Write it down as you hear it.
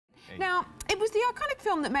Now, it was the iconic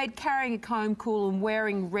film that made carrying a comb cool and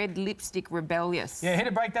wearing red lipstick rebellious. Yeah, here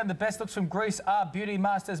to break down the best looks from Greece are beauty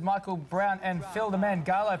masters Michael Brown and Phil the Man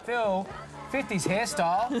Gallo. Phil, 50s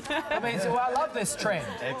hairstyle. I mean, so I love this trend.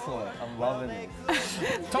 Excellent. I'm loving it.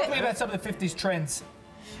 Talk to me about some of the 50s trends.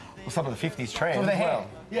 Well, some of the 50s trends. Well, the hair. Well,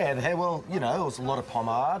 yeah, the hair. Well, you know, it was a lot of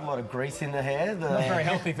pomade, a lot of grease in the hair. Not very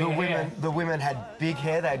healthy for your hair. The women had big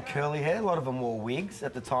hair. They had curly hair. A lot of them wore wigs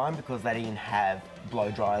at the time because they didn't have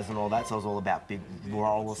blow dryers and all that. So it was all about big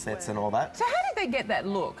roller sets and all that. So how did they get that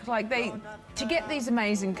look? Like to get these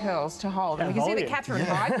amazing curls to hold. And we can see that Catherine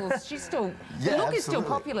Heigl's, she's still, the look is still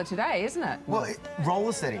popular today, isn't it? Well,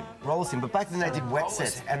 roller setting. But back then they did wet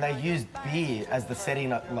sets and they used beer as the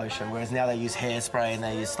setting lotion, whereas now they use hairspray and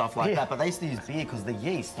they use stuff like that. But they used to use beer because the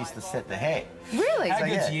yeast used to set the hair. Really? How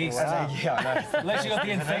good's yeast? Wow. Yeah, I know. Unless you got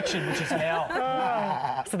the infection, which is hell.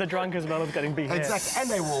 So the drunk as well as getting big hair. Exactly. And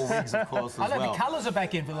they wore wigs, of course, as well. I know the colours are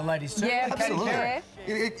back in for the ladies too. Yeah, absolutely.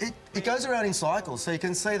 It goes around in cycles, so you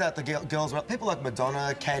can see that the girls, people like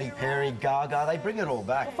Madonna, Katy Perry, Gaga, they bring it all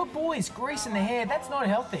back. Well, for boys, grease in the hair, that's not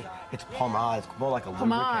healthy. It's pomade. It's more like a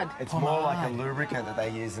lubricant. It's more like a lubricant that they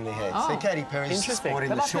use in the hair. See, Katy Perry's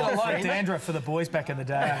sporting the short. There must be a lot of dandruff for the boys back in the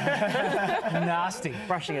day. Nasty.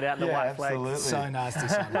 Brushing it out in the white flag. Absolutely. So nasty.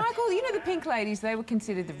 Michael, you know the Pink Ladies, they were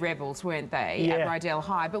considered the rebels, weren't they, at Rydell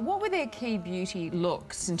High? But what were their key beauty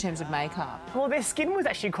looks in terms of makeup? Well, their skin was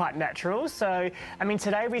actually quite natural. So, I mean,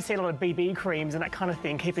 today we see a lot of BB creams and that kind of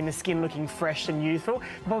thing, keeping the skin looking fresh and youthful.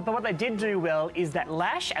 But what they did do well is that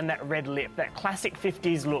lash and that red lip, that classic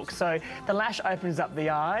 50s look. So the lash opens up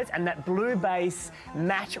the eyes and that blue base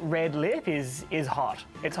matte red lip is hot.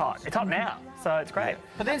 It's hot. It's hot now. So it's great.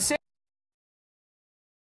 But then saying,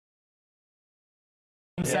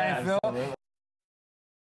 Phil.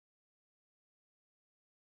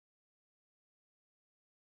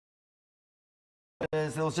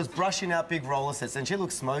 It was just brushing out big roller sets, and she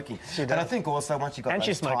looked smoky. And I think also once she got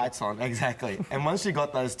those tights on, and once she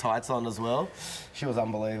got those tights on as well, she was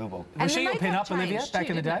unbelievable. Was she your pin-up, Olivia, back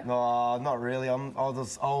in the day? No, not really. I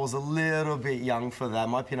was a little bit young for that.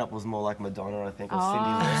 My pin-up was more like Madonna, I think, or Cindy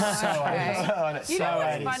Lou. You know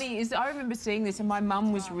what's funny is I remember seeing this, and my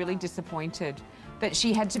mum was really disappointed that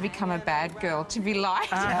she had to become a bad girl to be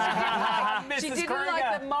liked. She didn't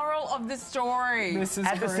like the moral of the story.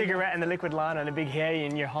 Had the cigarette and the liquid liner and a big hair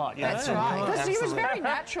and you're hot. That's right. Because she was very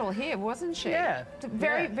natural here, wasn't she? Yeah.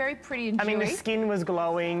 Very pretty and dewy. I mean, the skin was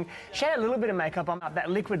glowing. She had a little bit of makeup on.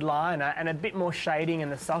 That liquid liner and a bit more shading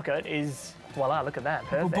in the socket is... Voila, look at that.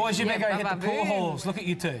 Perfect. Well, boys, you better go hit the pool halls. Look at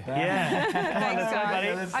you two. Yeah. Thanks,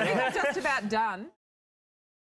 guys. I think we're just about done.